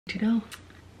To go.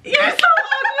 You're so awkward.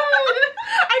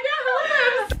 I can't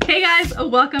help it. Hey guys,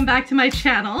 welcome back to my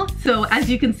channel. So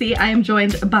as you can see, I am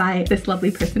joined by this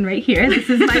lovely person right here. This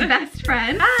is my best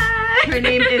friend. Hi. Her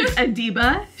name is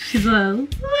Adiba. She's a little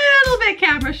bit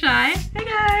camera shy. Hey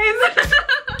guys.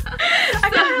 I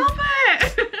can't help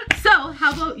it. So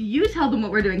how about you tell them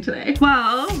what we're doing today?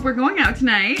 Well, we're going out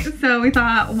tonight, so we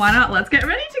thought, why not? Let's get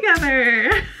ready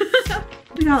together.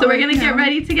 So we're gonna get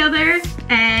ready together,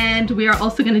 and we are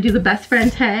also gonna do the best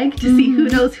friend tag to see who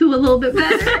knows who a little bit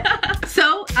better.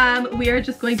 So we are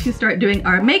just going to start doing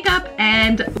our makeup,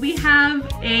 and we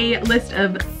have a list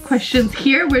of questions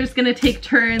here. We're just gonna take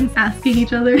turns asking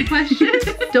each other questions.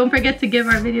 Don't forget to give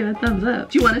our video a thumbs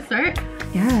up. Do you want to start?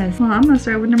 Yes. Well, I'm gonna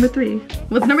start with number 3.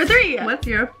 What's number 3? What's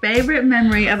your favorite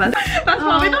memory of us? That's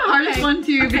probably the hardest one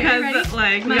too, because ready?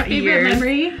 like My favorite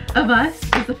memory of us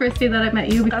is the first day that I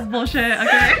met you. That's bullshit.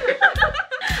 Okay.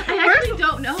 I actually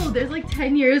don't know. There's like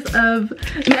 10 years of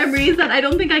memories that I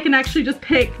don't think I can actually just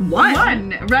pick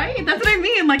one. Right? That's what I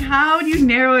mean. Like, how do you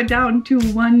narrow it down to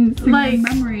one single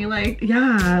memory? Like,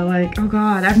 yeah, like, oh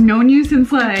god, I've known you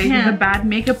since like the bad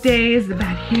makeup days, the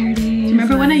bad hair days. Do you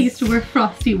remember when I used to wear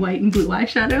frosty white and blue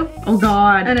eyeshadow? Oh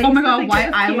god. And oh my god,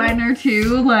 white eyeliner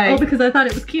too. Like, oh, because I thought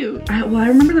it was cute. Well, I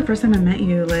remember the first time I met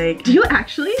you. Like, do you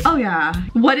actually? Oh yeah.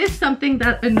 What is something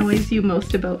that annoys you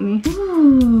most about me?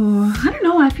 Ooh, I don't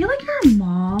know. I feel like you're a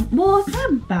mom. Well, it's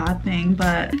not a bad thing,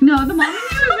 but no, the mom in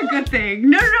you is a good thing.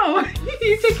 No,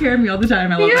 you take care of me all the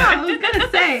time. I love it. Yeah, I was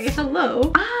gonna say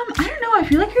hello. I don't know. I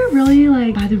feel like you're really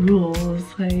like by the rules.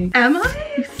 Like, am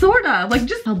I? Sort of. Like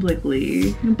just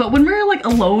publicly, but when we're like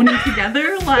alone and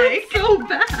together, like so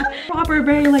bad. Proper,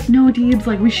 very like no Deebs.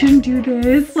 Like we shouldn't do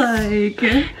this. Like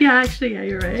yeah, actually, yeah,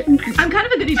 you're right. I'm kind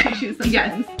of a goody two shoes sometimes.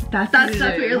 Yes, that's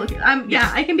what you're looking at.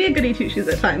 Yeah, I can be a goody two shoes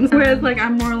at times. Whereas like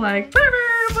I'm more like whatever.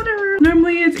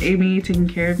 Normally it's Amy taking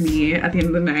care of me at the end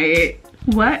of the night.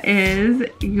 What is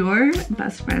your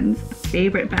best friend's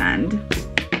favorite band?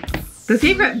 The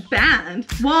favorite band?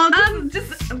 Well,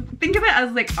 just think of it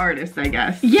as like artists, I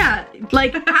guess. Yeah,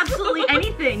 like absolutely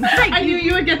anything. Like, I knew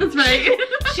you would get this right.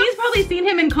 She's probably seen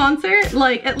him in concert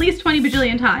like at least 20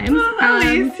 bajillion times. At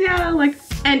least, yeah, like.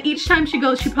 And each time she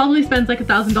goes, she probably spends like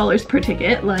 $1,000 per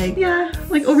ticket. Like, yeah,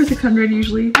 like over 600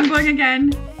 usually. I'm going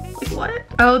again. Like what?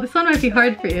 Oh, this one might be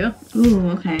hard for you. Ooh,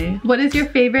 okay. What is your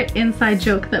favorite inside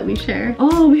joke that we share?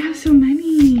 Oh, we have so many.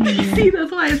 See,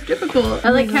 that's why it's difficult. I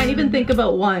like can't even think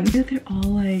about one. They're all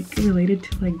like related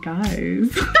to like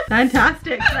guys.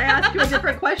 Fantastic. Should I ask you a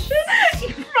different question?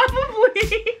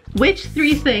 Probably. Which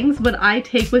 3 things would I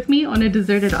take with me on a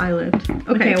deserted island?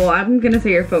 Okay, well, I'm gonna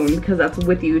say your phone because that's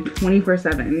with you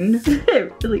 24/7.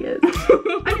 It really is.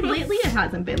 I mean, lately it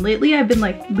hasn't been. Lately I've been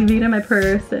like leaving it in my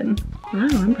purse and wow,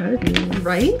 I'm proud of you.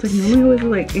 Right? It's like normally always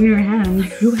like in your hands.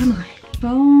 Like, who am I?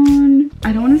 Phone.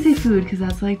 I don't want to say food because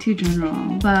that's like too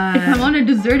general. But if I'm on a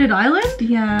deserted island,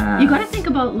 yeah, you gotta think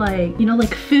about like, you know,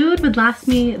 like food would last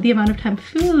me the amount of time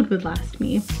food would last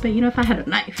me. But you know, if I had a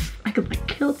knife, I could like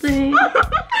kill things.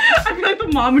 I feel like the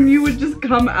mom and you would just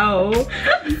come out.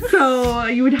 So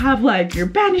you would have like your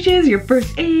bandages, your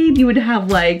first aid. You would have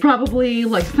like probably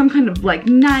like some kind of like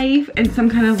knife and some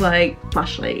kind of like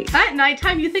flashlight. At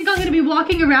nighttime, you think I'm gonna be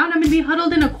walking around? I'm gonna be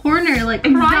huddled in a corner like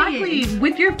exactly crying.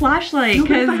 With your flashlight. No,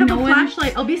 if I have a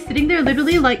flashlight, I'll be sitting there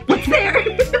literally like, what's there?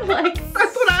 Like,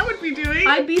 that's what I would be doing.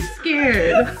 I'd be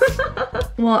scared.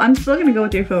 Well, I'm still gonna go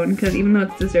with your phone because even though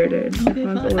it's deserted, okay,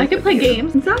 I can play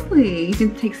games. Exactly. You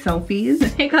can take selfies.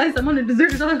 Hey guys, I'm on a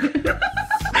deserted island.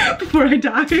 Before I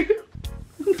die.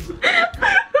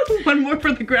 One more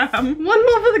for the gram. One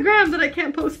more for the gram that I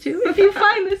can't post to. If you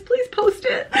find this, please post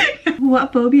it.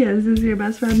 What phobias does your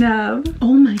best friend have?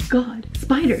 Oh my god,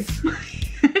 spiders.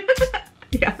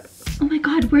 Yeah. Oh my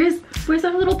god, where's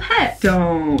our little pet?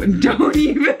 Don't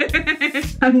even.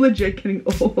 I'm legit getting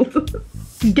old.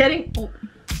 Getting old.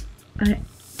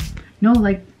 No,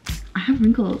 like I have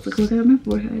wrinkles. Like look at my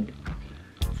forehead.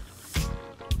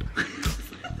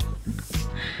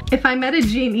 If I met a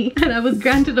genie and I was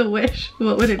granted a wish,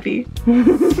 what would it be?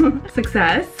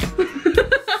 Success.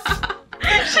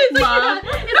 She's love.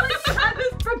 It's like you had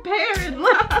this prepared.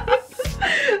 Love.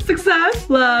 Success,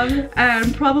 love,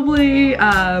 and probably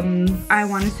I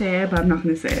want to say it, but I'm not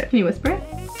gonna say it. Can you whisper it?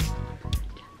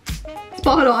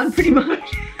 Spot on, pretty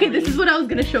much. Okay, this is what I was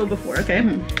gonna show before, okay?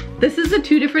 This is the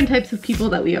 2 different types of people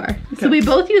that we are. Okay. So we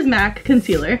both use MAC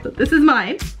concealer. So this is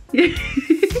mine.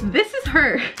 This is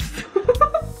hers.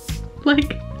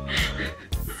 Like,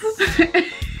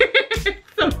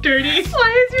 so dirty. Why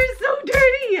is yours so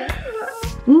dirty?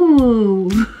 Ooh.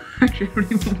 Actually, I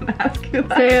don't even want to ask you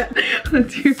that. Say it.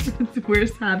 What's your friend's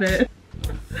worst habit?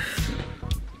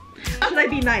 Should I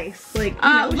be nice? Like, you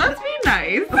know, let's be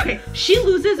nice. Okay, she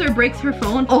loses or breaks her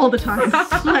phone all the time.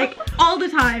 Like, all the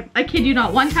time. I kid you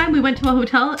not. One time we went to a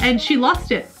hotel and she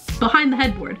lost it behind the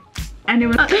headboard. And it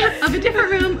was of a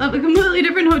different room, of a completely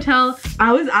different hotel.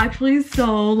 I was actually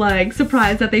so like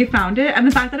surprised that they found it, and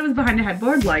the fact that it was behind a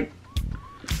headboard, like,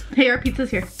 hey, our pizza's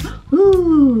here.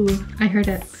 Ooh, I heard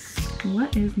it.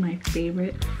 What is my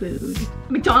favorite food?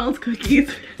 McDonald's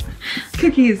cookies.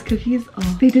 Cookies.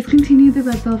 Oh, they discontinued the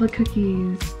red velvet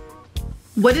cookies.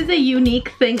 What is a unique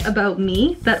thing about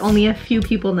me that only a few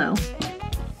people know?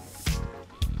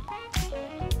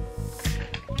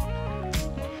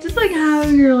 Just like how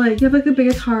you're like, you have like the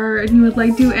biggest heart and you would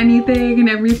like do anything and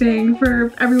everything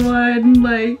for everyone.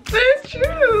 Like, that's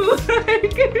true.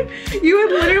 Like, you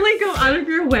would literally go out of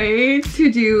your way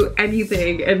to do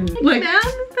anything and like,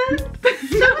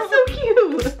 That was so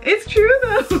cute. It's true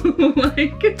though.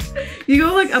 Like, you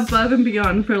go like above and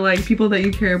beyond for like people that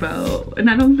you care about. And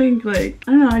I don't think like,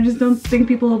 I don't know, I just don't think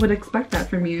people would expect that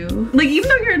from you. Like, even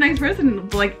though you're a nice person,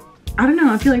 like, I don't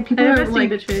know, I feel like people are like,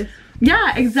 bitch face.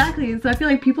 yeah, exactly. So I feel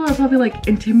like people are probably like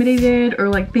intimidated or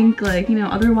like think like, you know,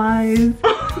 otherwise.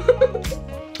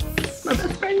 My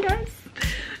best friend, guys.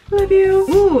 Love you.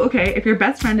 Ooh, okay, if your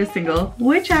best friend is single,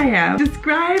 which I am,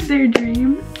 describe their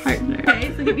dream partner.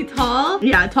 Okay, so he'd be tall.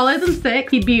 Yeah, taller than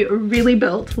 6. He'd be really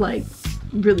built, like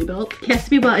really built. He has to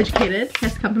be well educated. He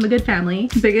has to come from a good family.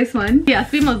 Biggest one. He has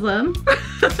to be Muslim.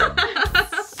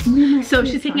 So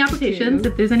she's taking applications.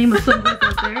 If there's any Muslim girls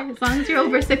out there, as long as you're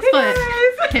over 6 foot,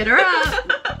 hit her up.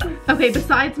 Okay,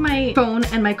 besides my phone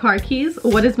and my car keys,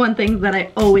 what is one thing that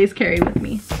I always carry with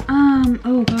me?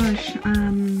 Oh gosh,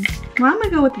 well, I'm gonna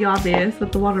go with the obvious,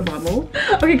 with the water bottle.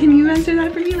 Okay, can you answer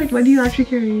that for me? Like, what do you actually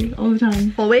carry all the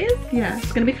time? Always? Yeah.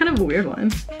 It's gonna be kind of a weird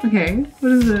one. Okay,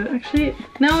 what is it? Actually,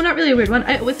 no, not really a weird one.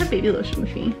 I always have baby lotion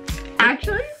with me.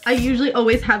 Actually? I usually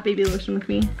always have baby lotion with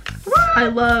me. What? I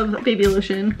love baby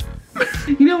lotion.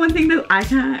 You know one thing that I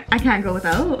can't go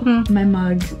without? My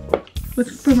mug.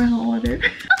 For my hot water.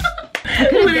 I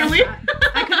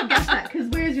could have guessed that, because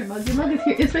where's your mug? Your mug is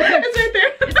here. It's right there. It's right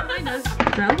there. It's behind us.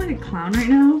 Do I look like a clown right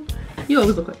now? You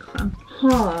always look like a clown.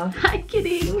 Huh. I'm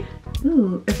kidding.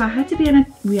 Ooh, if I had to be on a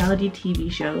reality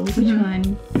TV show, which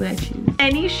one would I choose?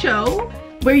 Any show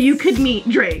where you could meet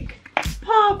Drake.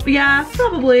 Pop, yeah,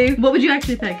 probably. What would you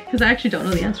actually pick? Because I actually don't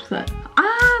know the answer to that.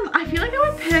 I feel like I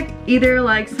would pick either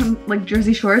like some like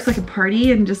Jersey Shores, like a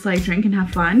party and just like drink and have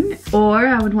fun, or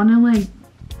I would want to like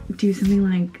do something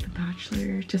like The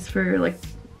Bachelor just for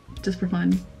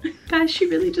fun. Guys, she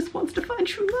really just wants to find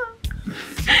true love.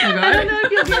 Oh God. I don't know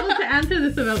if you'll be able to answer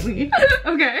this about me.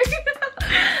 Okay.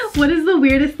 What is the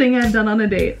weirdest thing I've done on a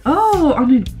date? Oh,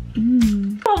 on a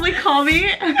probably call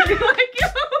me and be like, yo,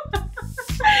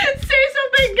 say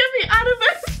something, get me out of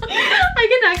this. I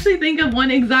can actually think of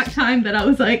one exact time that I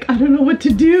was like, I don't know what to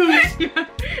do. Yeah.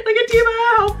 Like,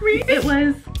 Atima, help me. It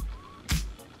was,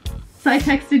 so I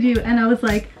texted you and I was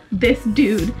like, this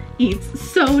dude eats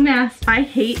so nasty. I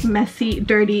hate messy,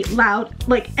 dirty, loud,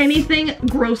 like anything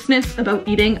grossness about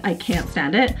eating, I can't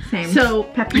stand it. Same. So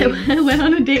I went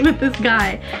on a date with this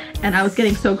guy and I was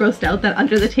getting so grossed out that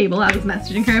under the table I was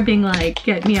messaging her being like,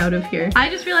 get me out of here. I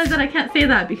just realized that I can't say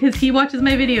that because he watches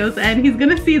my videos and he's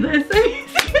gonna see this and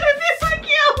he's gonna be like, yo.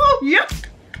 Yeah.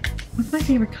 What's my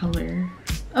favorite color?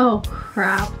 Oh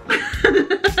crap.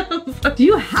 Do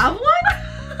you have one?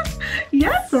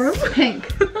 Yes, sort of.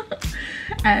 Pink.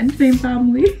 And same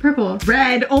family. Purple.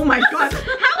 Red. Oh my God.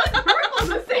 How is purple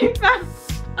the same family?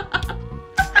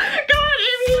 Come on,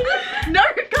 Amy. No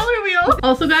color wheel.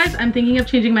 Also guys, I'm thinking of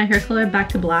changing my hair color back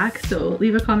to black, so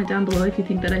leave a comment down below if you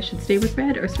think that I should stay with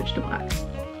red or switch to black.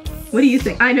 What do you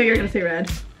think? I know you're gonna say red.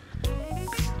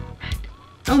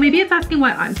 Oh, maybe it's asking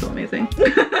why I'm so amazing.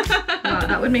 Wow,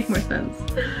 that would make more sense.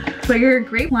 But you're a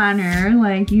great planner.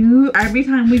 Like, you, every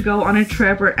time we go on a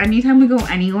trip or anytime we go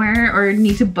anywhere or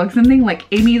need to book something, like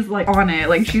Amy's like on it.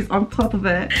 Like, she's on top of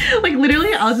it. Like,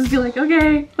 literally, I'll just be like,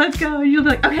 okay, let's go. And you'll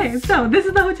be like, okay, so this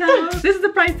is the hotel. This is the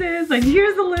prices. Like,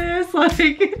 here's the list.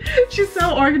 Like, she's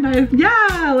so organized.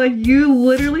 Yeah, like you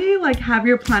literally like have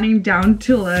your planning down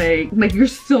to like you're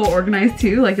so organized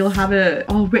too. Like, you'll have it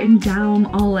all written down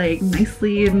all like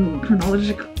nicely and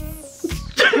chronologically.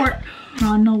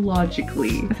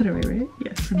 I said it right?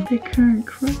 Yes. My current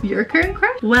crush. Your current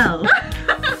crush? Well,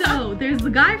 so there's the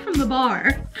guy from the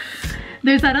bar.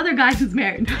 There's that other guy who's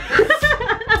married. I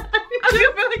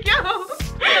feel like, yo,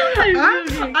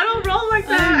 I don't roll like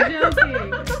that. I'm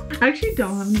joking. I actually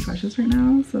don't have any crushes right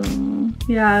now, so.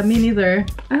 Yeah, me neither.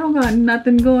 I don't got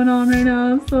nothing going on right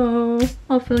now, so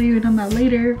I'll fill you in on that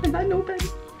later. I got nobody.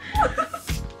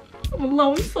 I'm a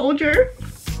lone soldier.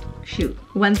 Shoot.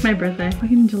 When's my birthday?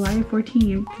 Fucking July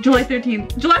 14th. July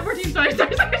 13th. July 14th, sorry. I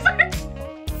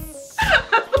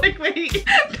was like, wait,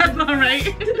 that's not right.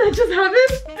 Did that just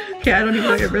happen? Okay, I don't even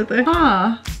know your birthday.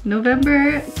 Ah.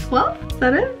 November 12th? Is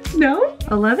that it? No.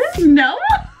 11th? No.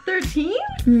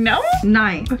 13th? No.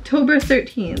 9th. October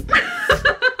 13th.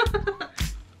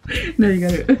 No, you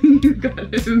got it. You got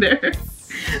it in there.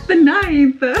 The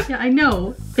 9th. Yeah, I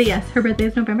know. But yes, her birthday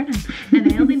is November 9th.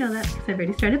 And I only know that because I've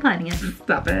already started planning it.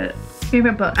 Stop it.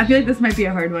 Favorite book. I feel like this might be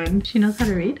a hard one. She knows how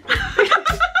to read.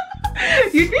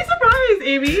 You'd be surprised,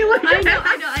 Amy. Like, I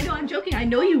know, I'm joking. I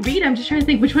know you read. I'm just trying to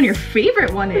think which one your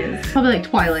favorite one is. Probably like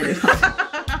Twilight or something.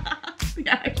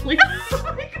 Yeah, actually. Oh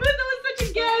my god, that was such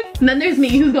a guess. And then there's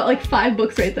me who's got like 5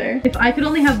 books right there. If I could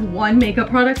only have one makeup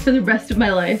product for the rest of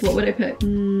my life, what would I pick?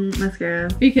 Mascara.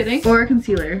 Are you kidding? Or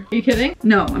concealer. Are you kidding?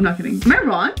 No, I'm not kidding. Am I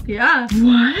wrong? Yeah.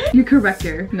 What? Your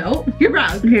corrector. No. Your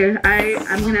brows. Okay,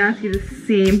 I'm gonna ask you the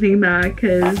same thing back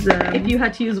because if you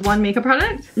had to use one makeup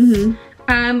product?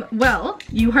 Well,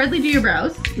 you hardly do your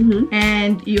brows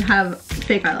and you have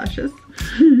fake eyelashes.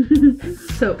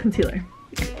 So concealer.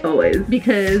 Always.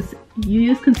 Because you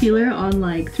use concealer on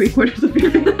like 3/4 of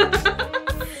your face.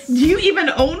 Do you even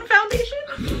own foundation?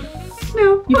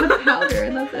 No. You have powder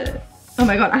and that's it. Oh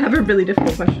my god, I have a really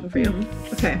difficult question for you.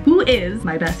 Okay. Who is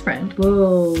my best friend?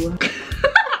 Whoa.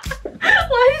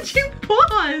 Why did you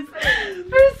pause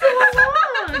for so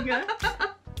long?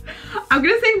 I'm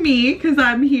gonna say me because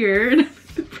I'm here and I'm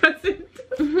the present.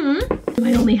 Do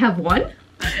I only have one?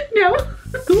 No.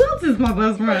 Who else is my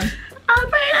best friend?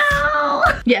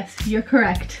 Alberto. Yes, you're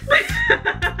correct.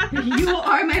 You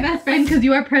are my best friend because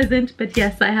you are present, but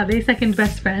yes, I have a second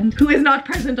best friend who is not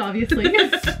present, obviously.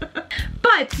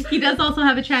 But he does also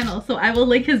have a channel, so I will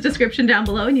link his description down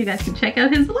below and you guys can check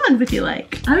out his vlogs if you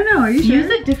like. I don't know, are you sure? Use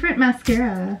a different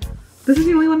mascara. This is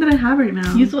the only one that I have right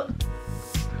now. Use what?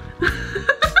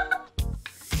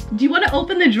 Do you want to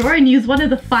open the drawer and use one of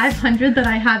the 500 that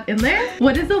I have in there?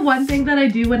 What is the one thing that I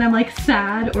do when I'm like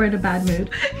sad or in a bad mood?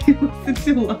 You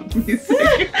listen to love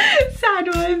music.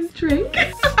 Sad ones, drink.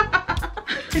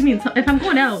 I mean, so if I'm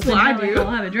going out, well, I do.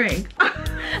 I'll have a drink.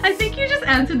 I think you just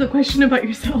answered the question about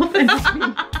yourself and just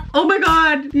me. Oh my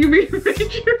god, you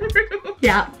rearranged your room.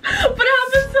 Yeah. But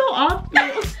it happens so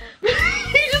often.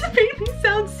 You just made me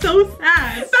sound so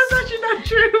sad. That's actually not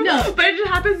true. No. But it just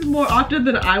happens more often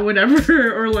than I would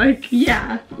ever, or like.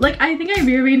 Yeah. Like, I think I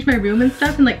rearrange my room and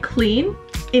stuff and like clean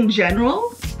in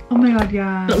general. Oh my god,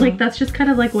 yeah. But like, that's just kind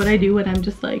of like what I do when I'm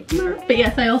just like, but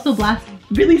yes, I also blast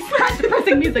really sad,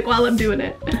 depressing music while I'm doing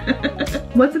it.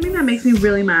 What's something that makes me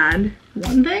really mad?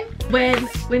 One thing?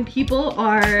 When people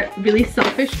are really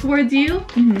selfish towards you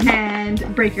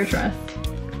and break your trust.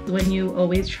 When you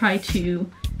always try to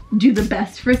do the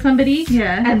best for somebody,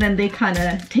 and then they kind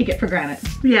of take it for granted.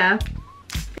 Yeah.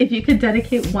 If you could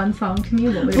dedicate one song to me,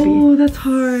 what would it be? Oh, that's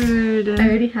hard. I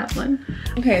already have one.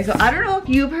 Okay, so I don't know if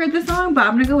you've heard this song, but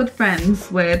I'm gonna go with Friends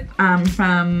with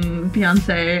from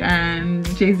Beyonce and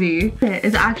Jay-Z.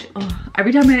 It's actually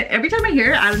every time I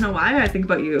hear it, I don't know why I think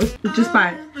about you. It's just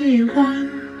by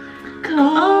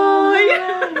Oh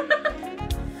yeah.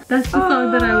 That's the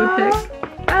song that I would pick.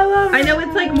 I love it. I know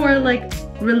it's like more like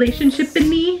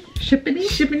relationship-y,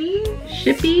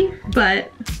 shippy,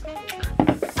 but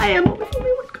I am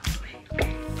always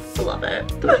I love it.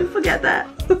 Don't you forget that.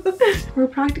 We're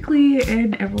practically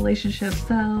in a relationship,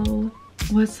 so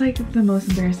what's like the most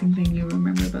embarrassing thing you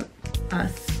remember about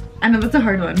us? I know that's a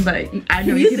hard one, but I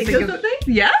know you can think of something.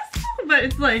 Yes, but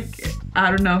it's like,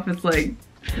 I don't know if it's like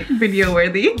video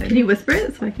worthy. Can you whisper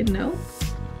it so I can know?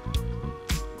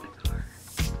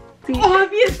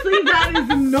 Obviously that is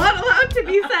not allowed to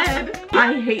be said.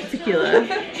 I hate tequila.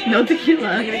 No tequila.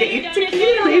 I'm gonna get you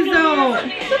tequila. Please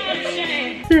don't.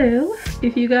 So,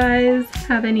 if you guys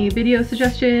have any video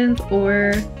suggestions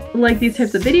or like these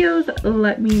types of videos,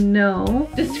 let me know.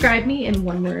 Describe me in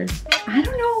one word. I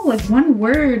don't know, like one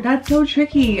word. That's so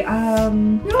tricky.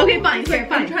 Okay, fine. Here,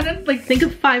 fine. I'm trying to like think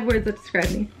of 5 words that describe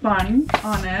me. Fun,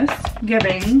 honest,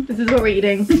 giving. This is what we're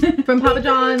eating from Papa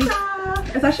John's.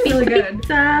 It's actually really good.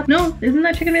 Pizza. No, isn't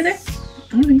that chicken right there?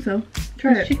 I don't think so.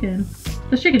 Try it. Chicken.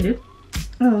 That's chicken, dude.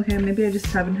 Oh, okay. Maybe I just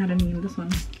haven't had any in this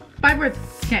one. 5 words.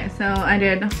 Okay, so I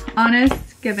did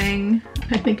honest, giving.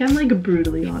 I think I'm like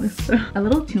brutally honest though. A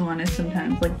little too honest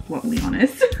sometimes, like bluntly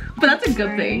honest. But that's a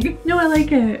good thing. No, I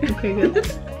like it. Okay, good.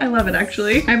 I love it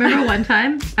actually. I remember one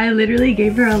time I literally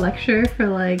gave her a lecture for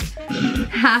like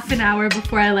half an hour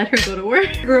before I let her go to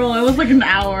work. Girl, it was like an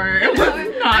hour. It was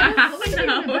not half an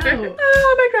hour.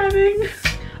 Oh, my driving.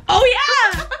 Oh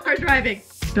yeah! Her driving.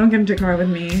 Don't get into a car with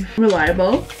me.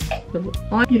 Reliable.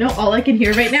 You know, all I can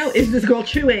hear right now is this girl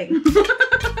chewing.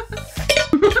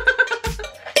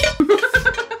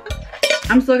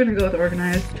 I'm still gonna go with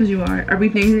organized because you are.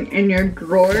 Everything in your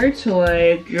drawer to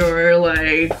like your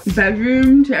like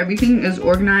bedroom to everything is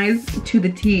organized to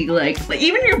the T. Like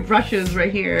even your brushes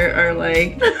right here are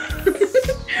like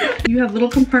you have little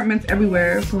compartments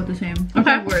everywhere. Both the same.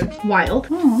 Okay, words. Wild.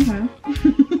 Oh, okay.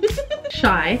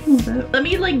 Shy. Let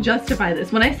me like justify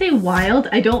this. When I say wild,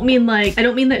 I don't mean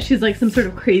that she's like some sort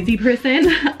of crazy person.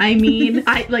 I mean,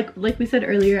 like we said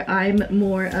earlier, I'm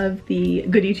more of the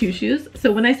goody two shoes.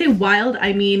 So when I say wild,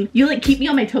 I mean you like keep me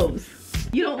on my toes.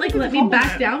 You don't like let me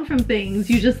back down from things.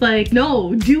 You just like,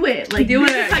 no, do it. Like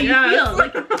this is how you feel.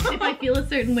 Like if I feel a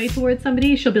certain way towards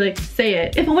somebody, she'll be like, say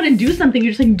it. If I want to do something,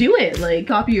 you're just like, do it. Like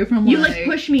copy you from you like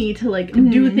push me to like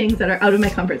do things that are out of my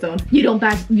comfort zone. You don't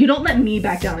let me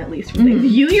back down at least from things.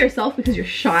 You yourself, because you're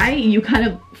shy, you kind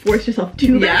of force yourself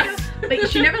to back down. But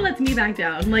she never lets me back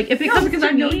down. Like if it comes because to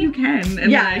I know you can.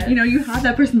 And like, you know, you have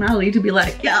that personality to be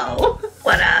like, yo,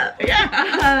 what up?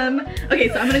 Yeah. Okay,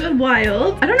 so I'm gonna go with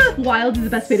wild. I don't know if wild is the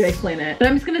best way to explain it, but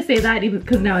I'm just gonna say that even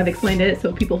because now I've explained it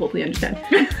so people hopefully understand.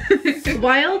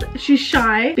 Wild, she's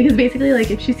shy because basically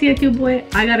like if she see a cute boy,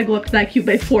 I gotta go up to that cute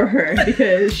boy for her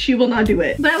because she will not do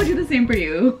it. But I would do the same for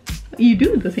you. You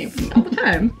do the same for me all the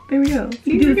time. There we go.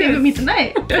 You do the same with me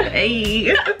tonight.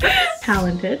 Hey.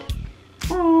 Talented.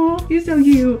 Oh, you're so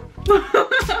cute.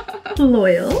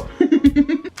 Loyal.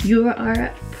 You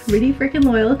are pretty freaking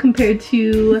loyal compared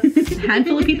to a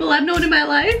handful of people I've known in my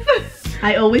life.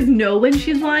 I always know when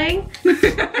she's lying.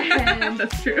 And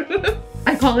that's true.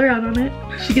 I call her out on it.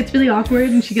 She gets really awkward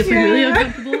and she gets like really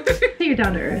uncomfortable. You're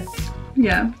down to earth.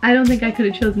 Yeah. I don't think I could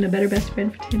have chosen a better best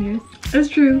friend for 10 years. That's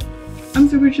true. I'm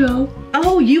super chill.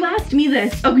 Oh, you asked me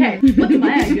this. Okay. What's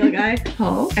my ideal guy?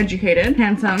 Tall, educated,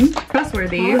 handsome,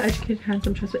 trustworthy. Tall, educated,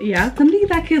 handsome, trustworthy. Yeah. Somebody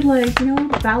that could like, you know,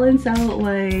 balance out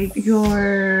like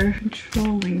your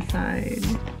controlling side.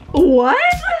 What?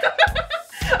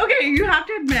 Okay, you have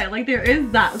to admit, like there is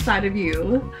that side of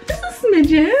you. Just a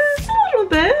smidgen, just a little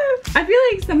bit. I feel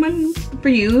like someone for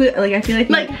you, like I feel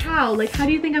like how? Like how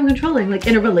do you think I'm controlling? Like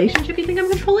in a relationship you think I'm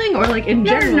controlling or like in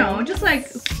general? No, just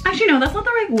like, actually no, that's not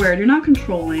the right word. You're not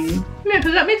controlling. Yeah,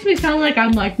 because that makes me sound like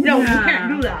I'm like, no, you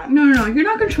can't do that. No, you're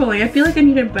not controlling. I feel like I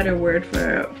need a better word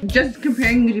for it. Just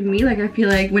comparing you to me, like I feel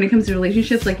like when it comes to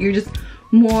relationships, like you're just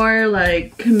more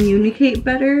like communicate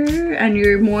better and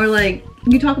you're more like,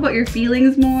 you talk about your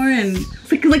feelings more and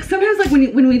like sometimes like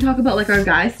when we talk about like our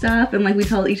guy stuff and like we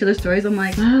tell each other stories, I'm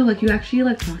like, wow, like you actually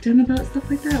like talk to him about stuff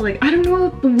like that. Like I don't know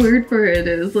what the word for it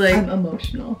is. Like I'm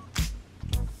emotional.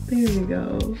 There we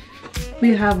go. We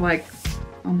have like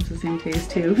almost the same taste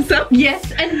too. So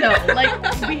yes and no.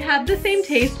 Like we have the same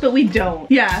taste but we don't.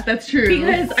 Yeah, that's true.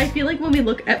 Because I feel like when we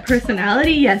look at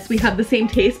personality, yes, we have the same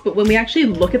taste, but when we actually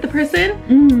look at the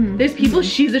person, there's people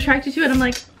she's attracted to and I'm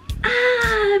like,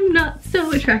 I'm not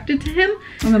so attracted to him.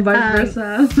 And then vice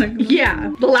versa. Like,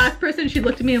 yeah. The last person, she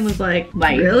looked at me and was like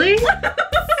really?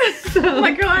 So, oh my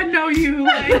god, no you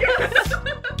like.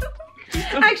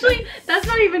 Actually, that's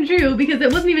not even true because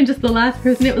it wasn't even just the last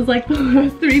person, it was like the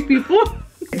last 3 people.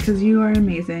 Because you are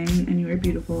amazing and you are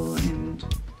beautiful and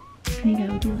any guy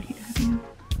would be lucky to have you.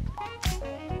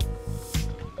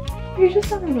 You're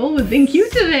just on a roll with being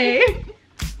cute today.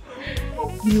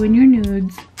 You and your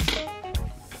nudes.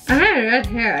 I have red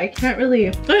hair. I can't really.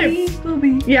 Okay.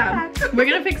 Yeah. We're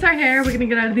gonna fix our hair. We're gonna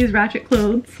get out of these ratchet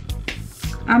clothes.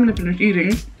 I'm gonna finish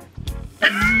eating.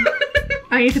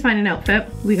 I need to find an outfit.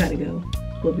 We gotta go.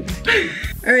 We'll be back.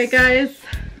 Alright guys.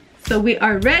 So we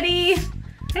are ready.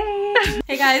 Hey.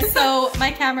 Hey guys, so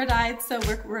my camera died, so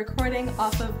we're recording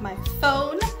off of my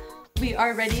phone. We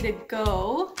are ready to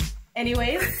go.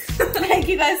 Anyways, thank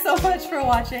you guys so much for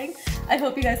watching. I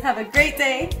hope you guys have a great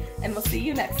day and we'll see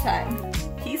you next time.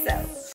 Peace out.